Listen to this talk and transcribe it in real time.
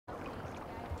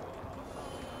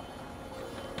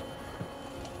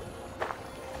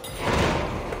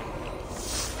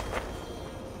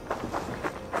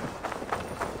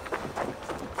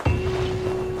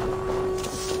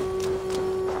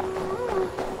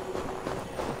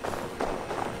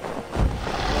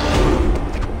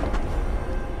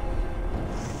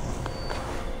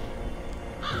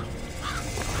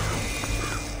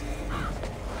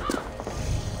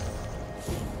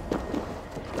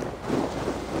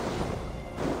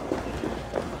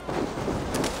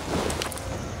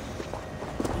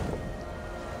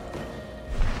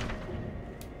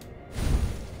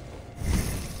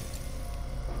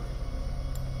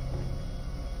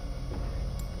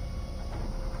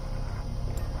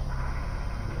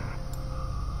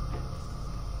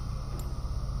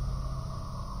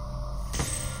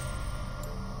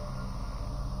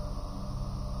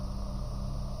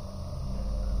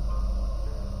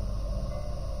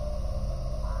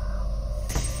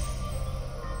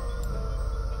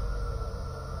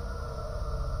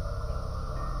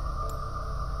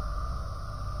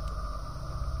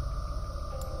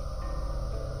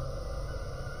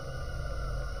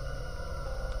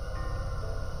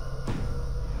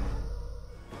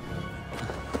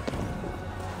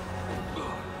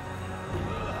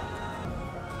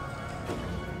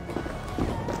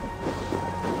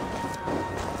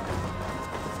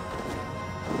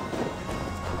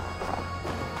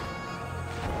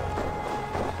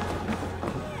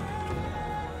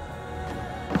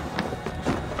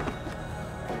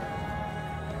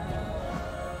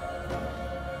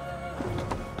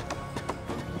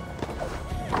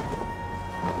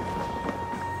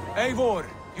Eivor,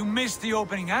 you missed the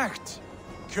opening act.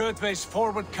 Kjotve's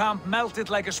forward camp melted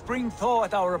like a spring thaw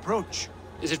at our approach.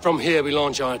 Is it from here we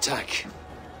launch our attack?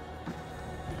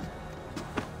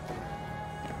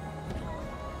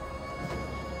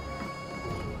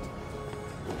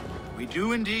 We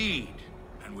do indeed,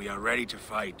 and we are ready to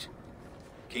fight.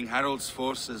 King Harald's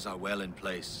forces are well in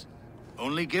place.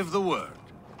 Only give the word.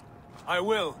 I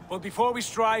will, but before we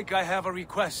strike, I have a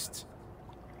request.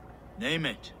 Name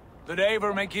it. That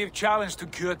Eivor may give challenge to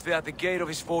Kjotve at the gate of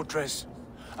his fortress.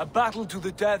 A battle to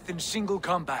the death in single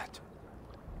combat.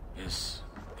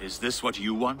 Is this what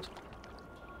you want?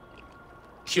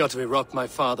 Kjotve robbed my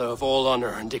father of all honor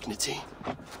and dignity.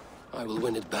 I will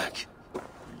win it back.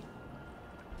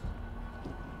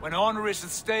 When honor is at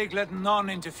stake, let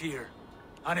none interfere.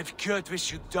 And if Kjotve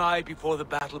should die before the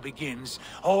battle begins,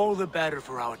 all the better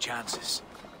for our chances.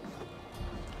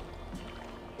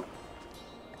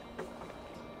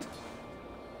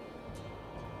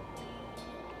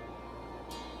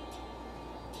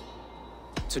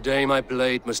 Today my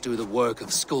blade must do the work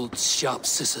of Skuld's sharp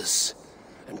scissors,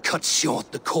 and cut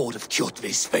short the cord of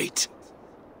Kjotve's fate.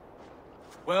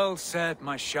 Well said,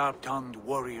 my sharp-tongued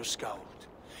warrior scout.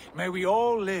 May we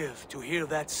all live to hear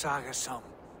that saga sung.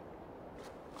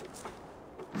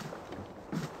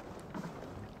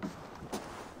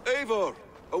 Eivor,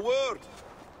 a word!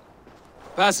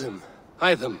 Basim,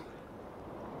 Hytham.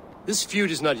 This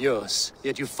feud is not yours,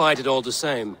 yet you fight it all the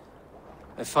same.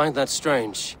 I find that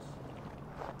strange.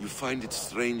 You find it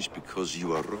strange because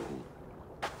you are wrong.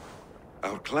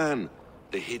 Our clan,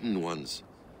 the Hidden Ones,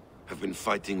 have been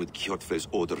fighting with Kjotve's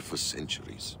order for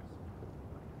centuries.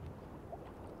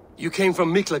 You came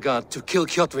from Miklagard to kill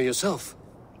Kjotve yourself?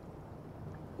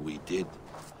 We did.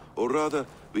 Or rather,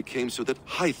 we came so that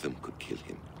Hytham could kill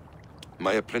him.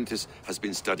 My apprentice has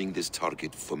been studying this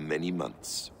target for many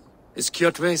months. Is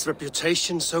Kjotve's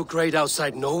reputation so great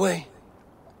outside Norway?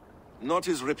 Not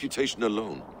his reputation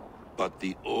alone, but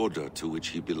the order to which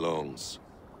he belongs.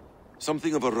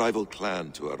 Something of a rival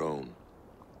clan to our own.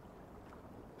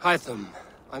 Hytham,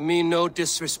 I mean no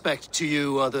disrespect to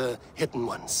you or the Hidden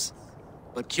Ones.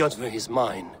 But Kjotve is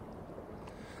mine.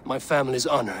 My family's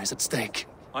honor is at stake.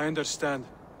 I understand.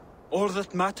 All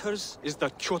that matters is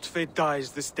that Kjotve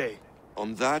dies this day.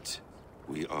 On that,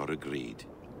 we are agreed.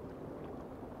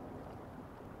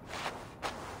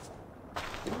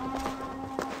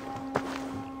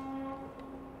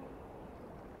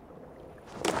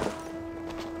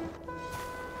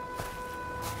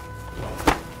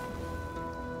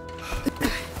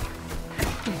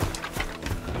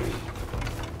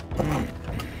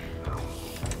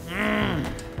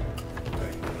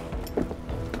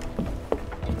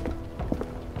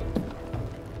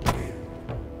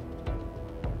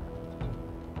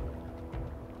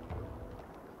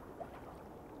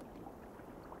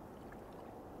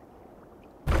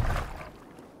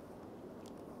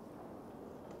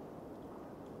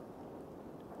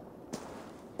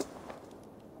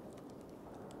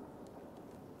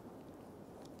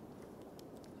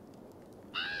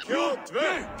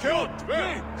 Kjotve! Kjotve!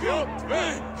 Kjotve!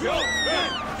 Kjotve!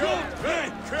 Kjotve!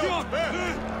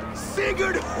 Kjotve!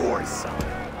 Sigurd horse!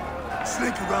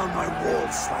 Slink around my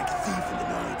walls like a thief in the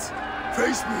night.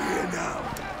 Face me here now.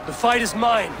 The fight is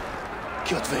mine,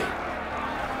 Kjotve.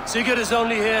 Sigurd is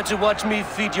only here to watch me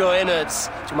feed your innards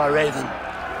to my raven.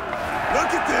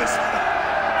 Look at this!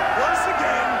 Once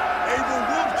again, Eivor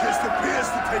Wolf-Kissed appears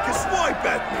to take a swipe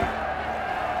at me.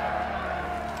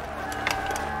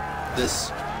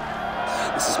 This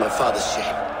is my father's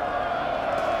shame.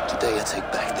 Today I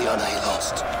take back the honor he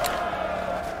lost.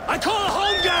 I call a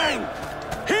home gang!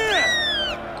 Here!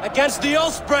 Against the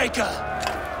Oathbreaker!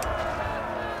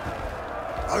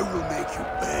 I will make you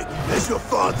beg, as your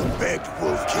father begged,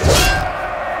 Wolf-Kissed.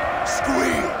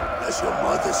 Squeal, as your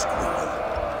mother squealed.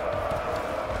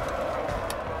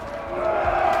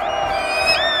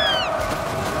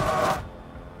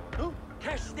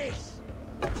 Catch this!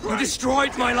 You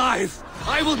destroyed my life!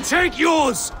 I will take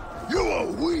yours! You are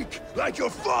weak, like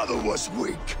your father was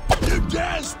weak. You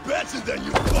dance better than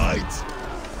you fight.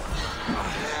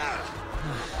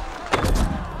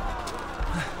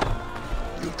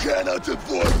 You cannot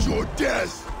avoid your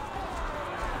death.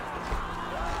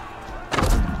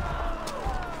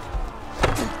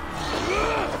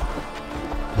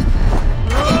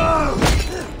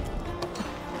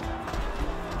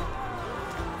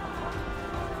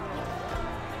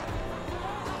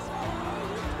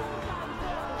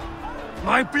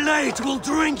 My blade will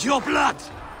drink your blood!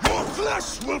 Your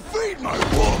flesh will feed my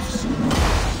wolves!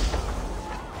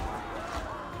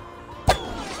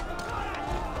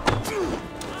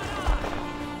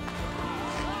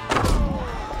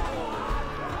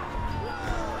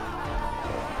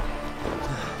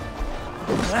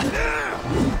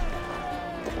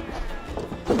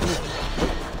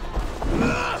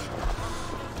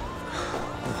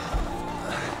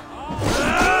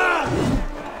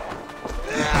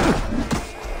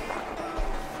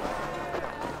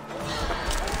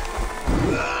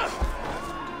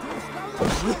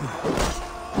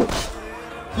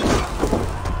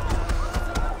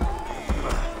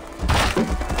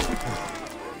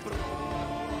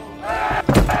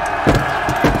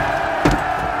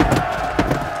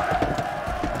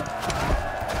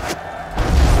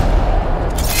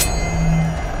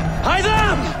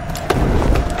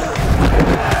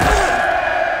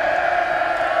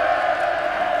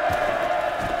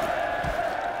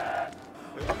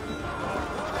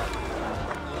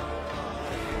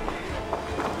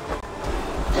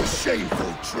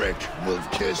 Shameful trick,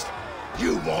 wolf-kissed.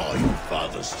 You are your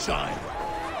father's child.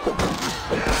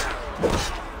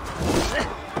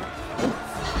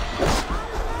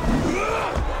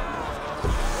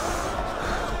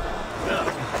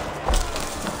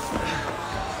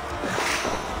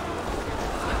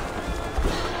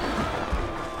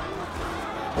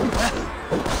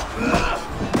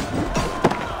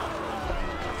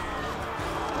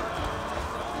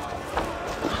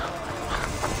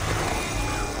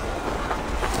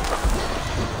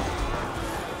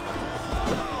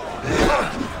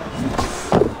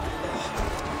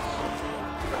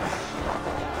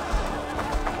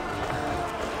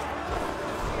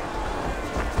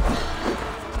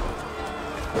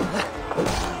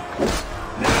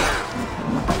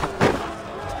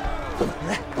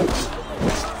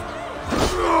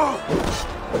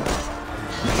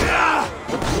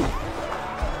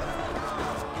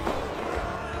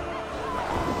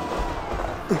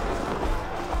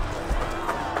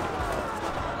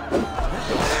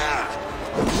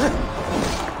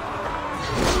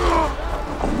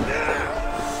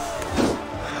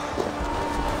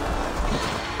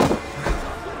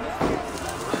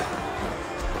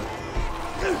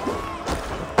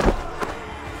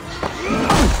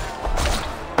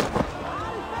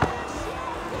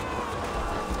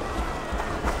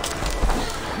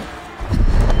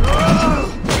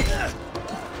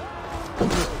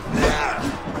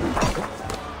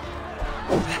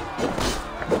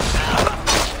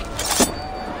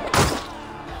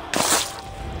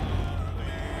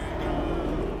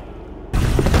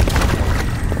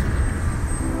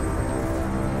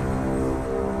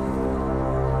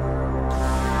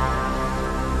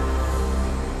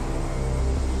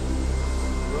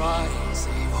 Rise,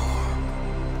 Eivor.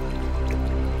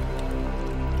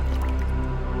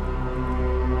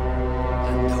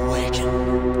 And awaken.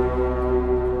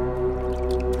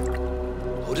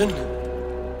 Odin?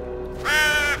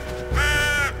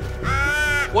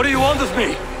 What do you want of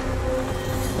me?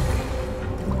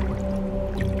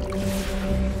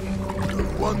 You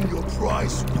won your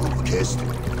prize, wolf-kissed,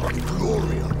 on the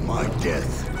glory of my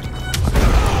death.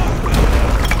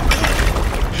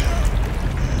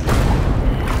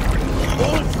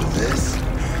 All for this?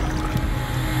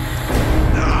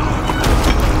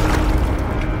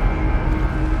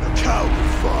 A coward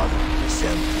father is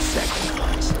empty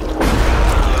sacrifice.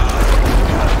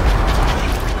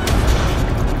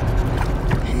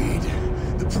 Heed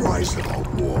the price of our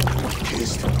war,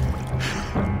 kissed.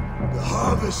 The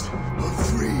harvest of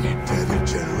 3 dead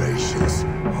generations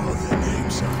are the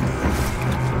names on earth.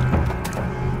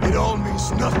 It all means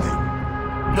nothing.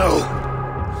 No!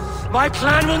 My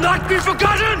clan will not be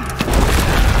forgotten!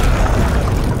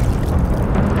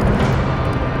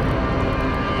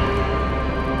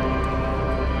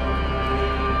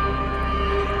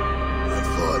 I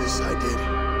fought as I did,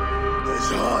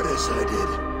 as hard as I did,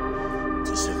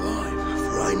 to survive,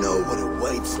 for I know what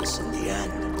awaits us in the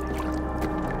end.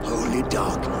 Only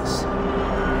darkness.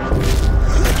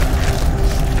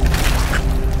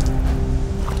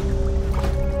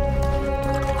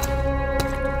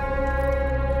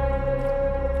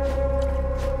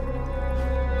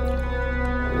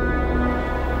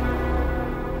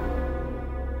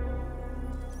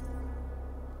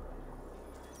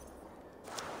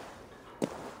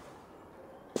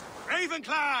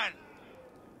 Clan!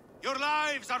 Your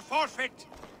lives are forfeit!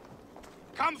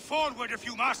 Come forward if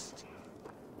you must!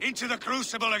 Into the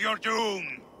crucible of your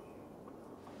doom!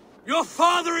 Your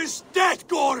father is dead,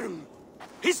 Gorm!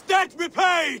 His debt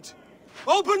repaid!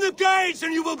 Open the gates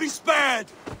and you will be spared!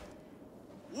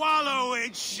 Wallow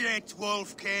in shit,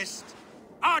 wolf-kissed!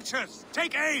 Archers,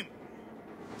 take aim!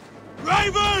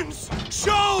 Ravens!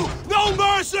 Show no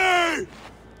mercy!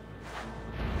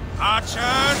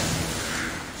 Archers!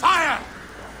 Fire!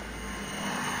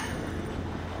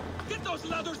 Get those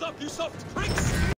ladders up, you soft pricks!